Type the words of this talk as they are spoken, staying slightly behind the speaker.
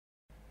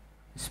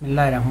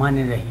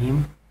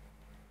Bismillahirrahmanirrahim.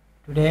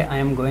 Today I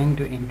am going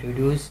to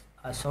introduce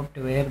a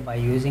software. By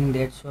using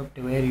that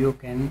software you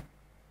can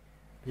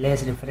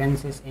place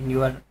references in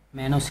your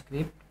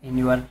manuscript, in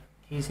your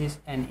thesis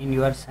and in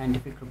your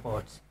scientific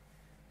reports.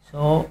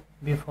 So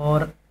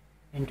before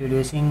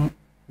introducing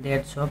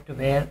that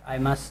software, I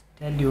must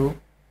tell you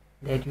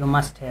that you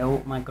must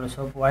have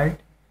Microsoft Word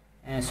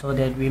so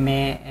that we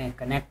may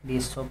connect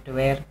this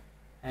software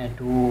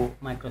to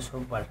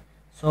Microsoft Word.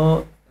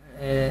 So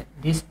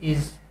this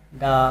is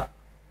the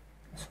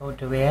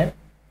software,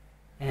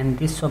 and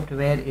this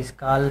software is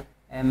called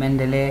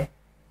Mendeley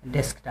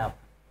Desktop.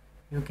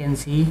 You can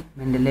see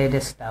Mendeley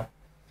Desktop.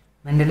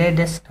 Mendeley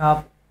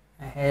Desktop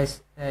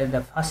has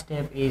the first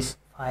step is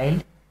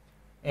file.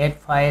 Add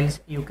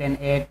files. You can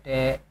add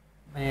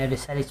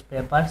research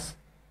papers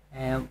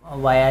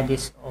via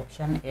this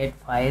option, add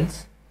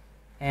files,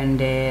 and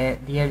there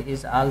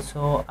is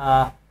also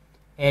a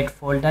add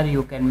folder.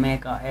 You can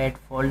make a add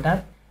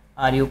folder,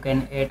 or you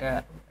can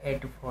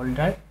add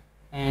folder,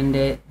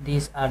 and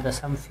these are the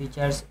some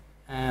features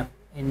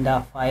in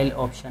the file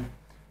option.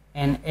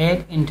 And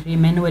add entry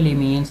manually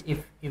means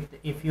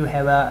if you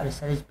have a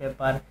research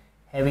paper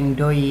having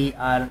DOE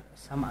or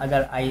some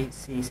other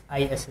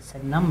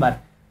ISSN number,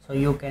 so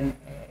you can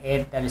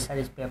add the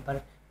research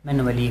paper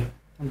manually.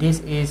 This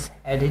is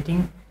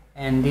editing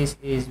and this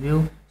is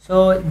view.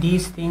 So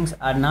these things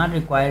are not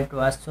required to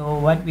us. So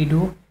what we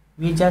do,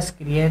 we just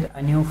create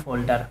a new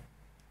folder.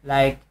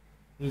 Like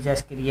we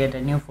just create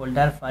a new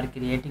folder. For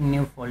creating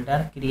new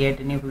folder, create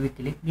a new, we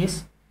click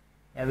this,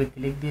 we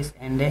click this,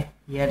 and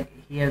here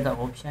the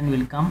option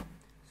will come.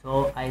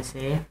 So I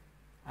say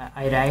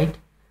I write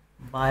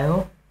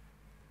bio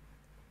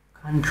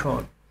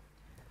control.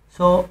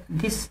 So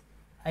this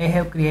I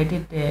have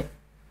created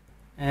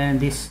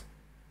this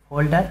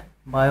folder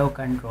bio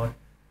control.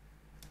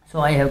 So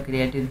I have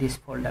created this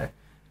folder.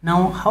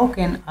 Now how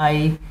can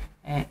I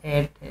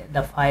add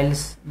the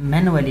files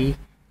manually?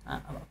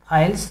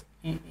 Files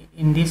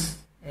in this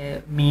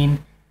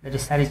mean the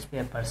research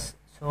papers.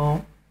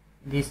 So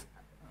this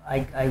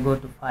I go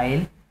to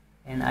file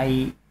and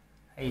I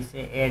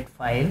say add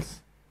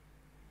files.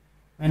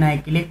 When I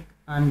click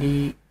on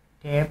the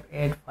tab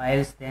add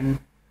files, then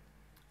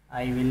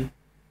I will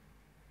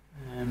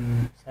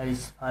search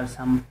for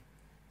some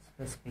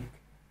specific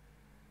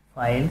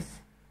files.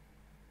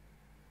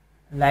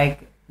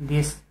 Like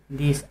this,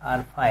 these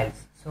are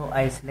files. So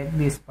I select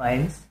these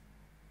files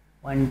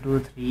 1 2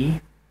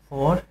 3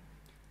 4.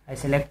 I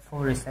select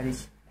 4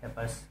 research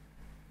papers.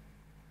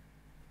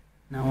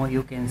 Now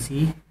you can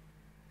see,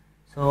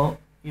 so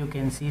you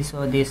can see,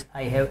 so this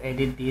I have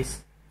added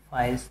these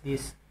files,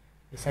 this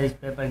research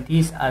paper.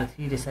 These are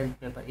 3 research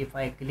paper. If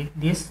I click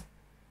this,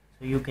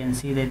 so you can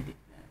see that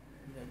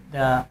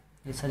the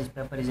research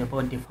paper is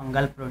about the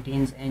fungal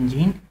proteins and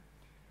gene,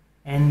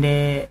 and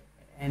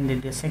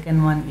the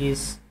second one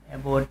is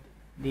about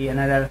the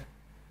another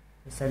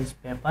research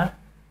paper.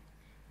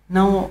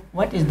 Now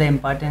what is the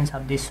importance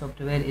of this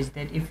software is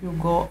that if you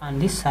go on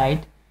this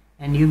site,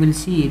 and you will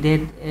see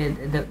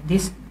that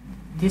this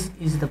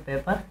is the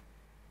paper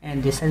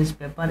and research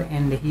paper,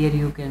 and here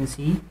you can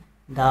see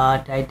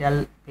the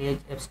title, page,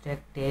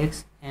 abstract,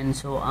 text, and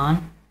so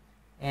on,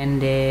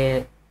 and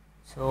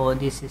so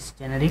this is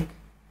generic,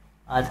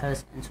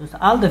 authors, and so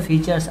all the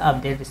features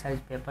of the research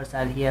papers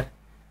are here.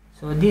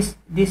 So this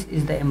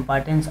is the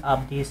importance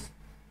of this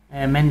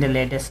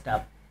Mendeley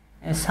Desktop.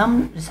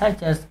 Some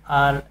researchers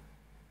are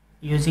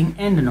using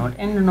EndNote.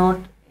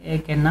 EndNote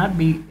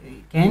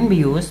can be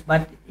used,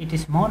 but it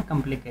is more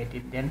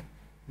complicated than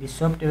the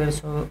software.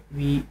 So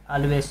we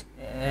always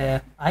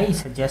I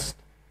suggest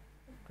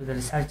to the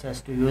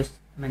researchers to use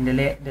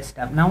Mendeley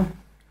Desktop. Now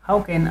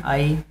how can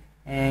I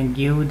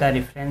give the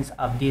reference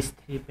of these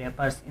 3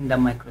 papers in the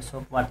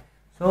Microsoft Word?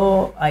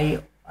 So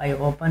I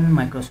open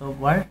Microsoft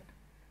Word.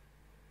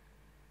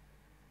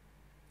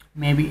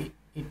 Maybe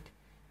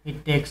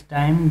it takes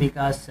time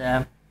because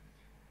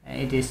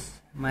it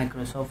is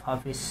Microsoft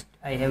Office.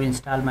 I have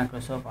installed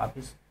Microsoft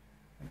Office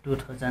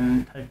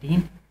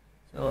 2013.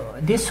 So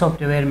this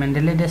software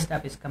Mendeley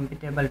Desktop is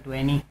compatible to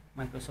any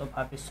Microsoft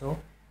Office, so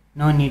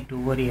no need to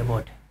worry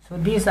about. So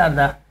these are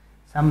the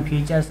some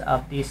features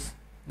of this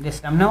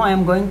desktop. Now I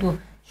am going to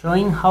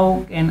showing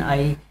how can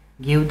I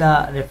give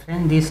the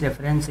reference, these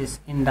references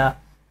in the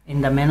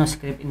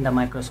manuscript in the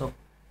Microsoft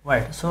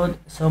Word. So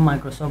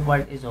Microsoft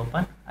Word is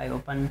open. I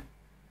open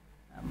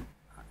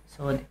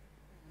so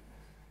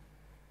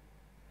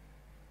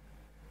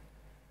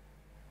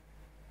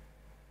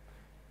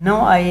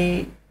now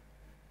I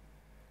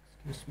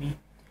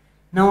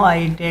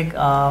take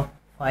a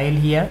file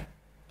here,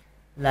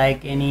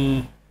 like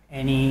any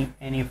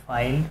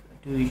file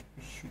to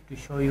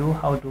show you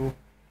how to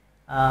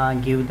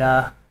give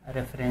the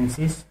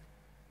references.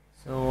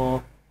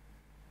 So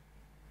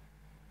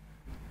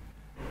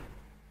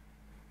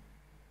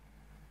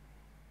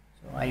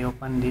I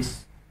open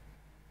this.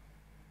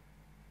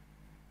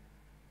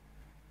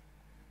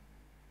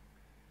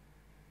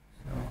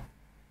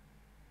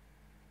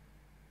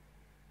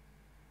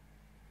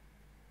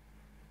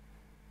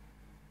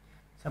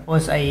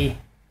 Suppose I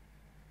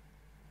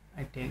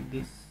take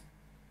this,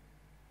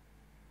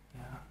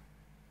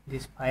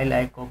 this file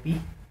I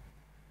copy.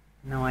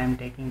 Now I am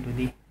taking to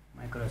the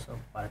Microsoft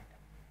Word.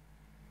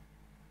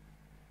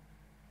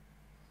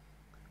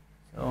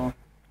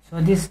 So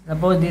this,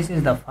 suppose this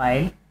is the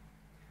file,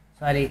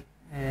 sorry,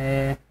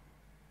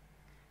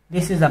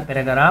 this is the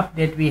paragraph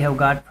that we have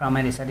got from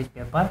a research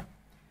paper,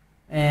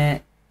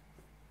 and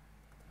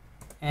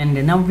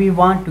now we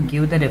want to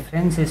give the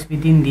references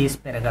within this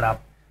paragraph.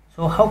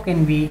 So how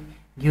can we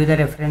give the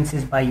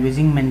references? By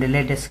using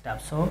Mendeley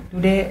desktop. So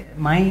today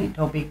my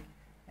topic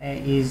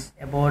is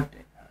about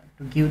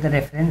to give the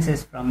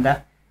references from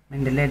the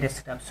Mendeley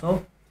desktop.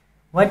 So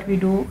what we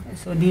do,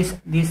 so these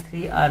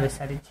three are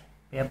research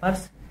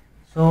papers.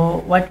 So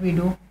what we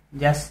do,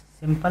 just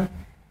simple,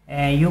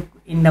 you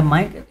in the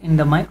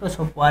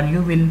Microsoft Word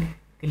you will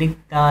click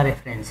the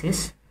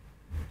references.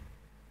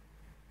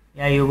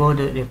 You go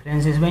to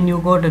references. When you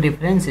go to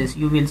references,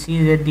 you will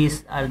see that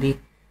these are the,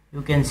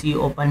 you can see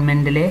open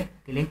Mendeley.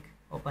 Click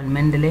open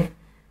Mendeley.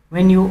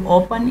 When you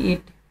open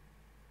it,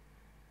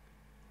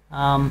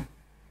 there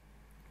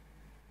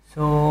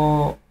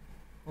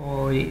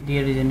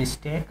is a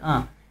mistake.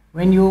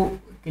 When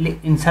you click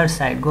insert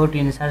site, go to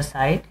insert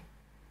site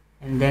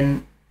and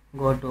then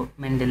go to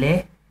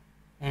Mendeley,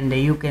 and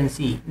you can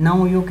see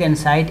now you can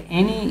cite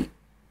any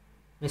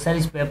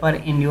research paper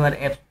in your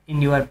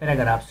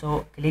paragraph.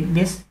 So click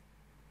this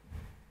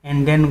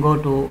and then go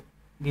to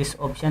this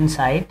option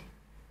site,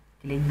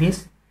 click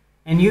this,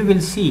 and you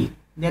will see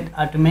that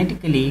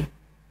automatically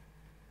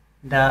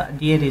there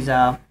is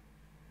a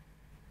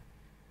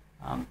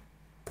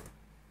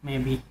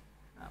maybe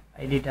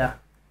editor.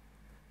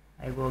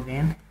 I go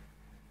again,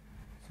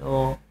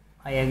 so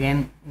I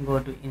again go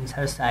to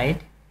insert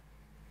site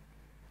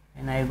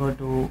and I go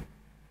to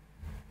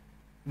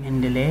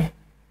Mendeley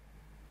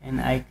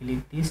and I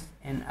click this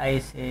and I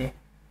say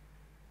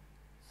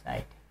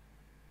site.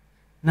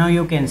 Now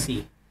you can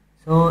see,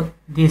 so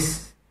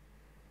this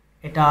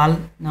at all,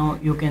 now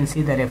you can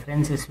see the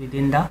references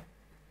within the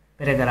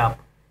paragraph.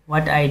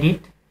 What I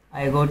did,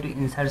 I go to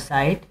insert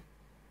site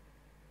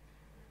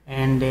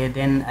and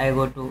then I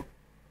go to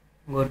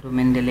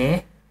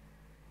Mendeley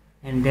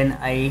and then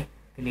I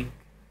click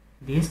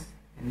this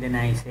and then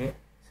I say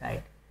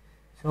site.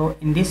 So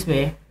in this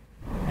way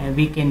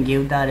we can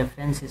give the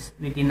references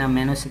within a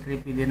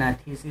manuscript, within a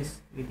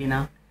thesis, within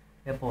a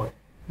report.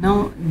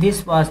 Now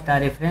this was the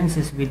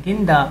references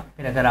within the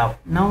paragraph.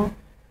 Now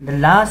the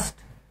last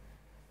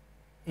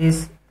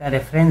is the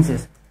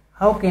references.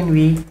 How can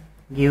we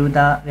give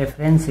the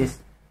references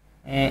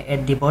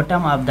at the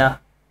bottom of the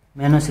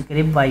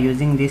manuscript by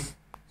using this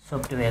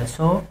software?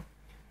 So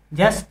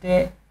just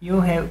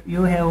you have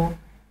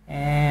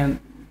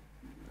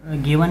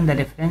given the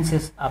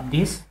references of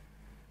this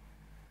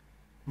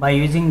by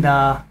using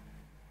the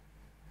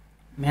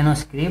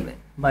manuscript,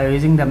 by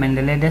using the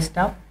Mendeley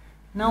desktop.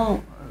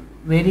 Now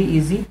very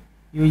easy,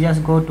 you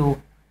just go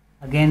to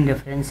again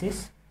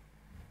references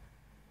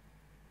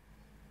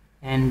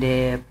and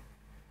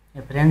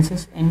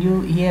references, and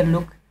you here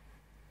look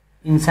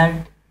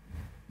insert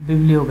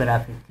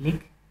bibliography,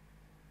 click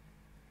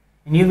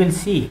and you will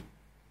see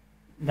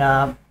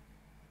the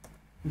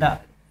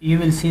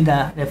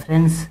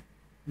reference,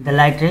 the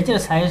literature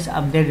sites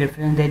of the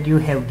reference that you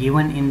have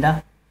given in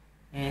the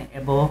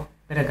above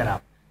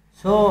paragraph.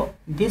 So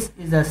this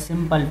is a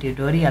simple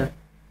tutorial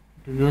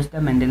to use the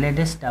Mendeley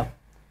desktop.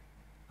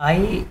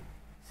 I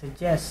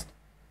suggest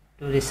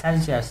to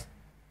researchers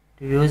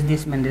to use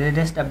this Mendeley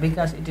desktop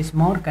because it is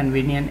more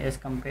convenient as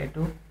compared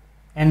to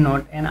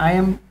EndNote, and I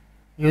am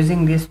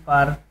using this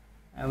for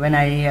when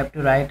I have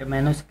to write a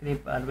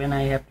manuscript or when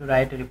I have to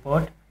write a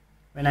report,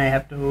 when I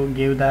have to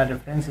give the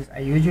references. I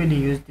usually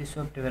use this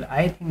software.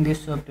 I think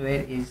this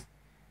software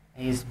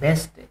is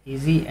best,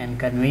 easy and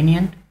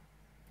convenient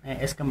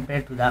as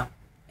compared to the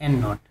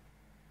EndNote.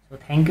 So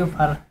thank you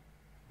for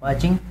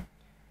watching.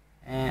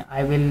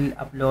 I will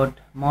upload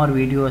more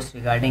videos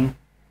regarding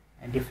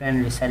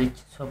different research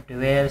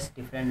softwares,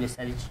 different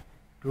research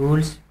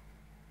tools,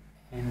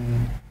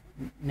 and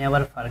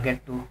never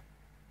forget to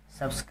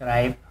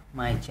subscribe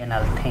my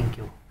channel. Thank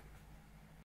you.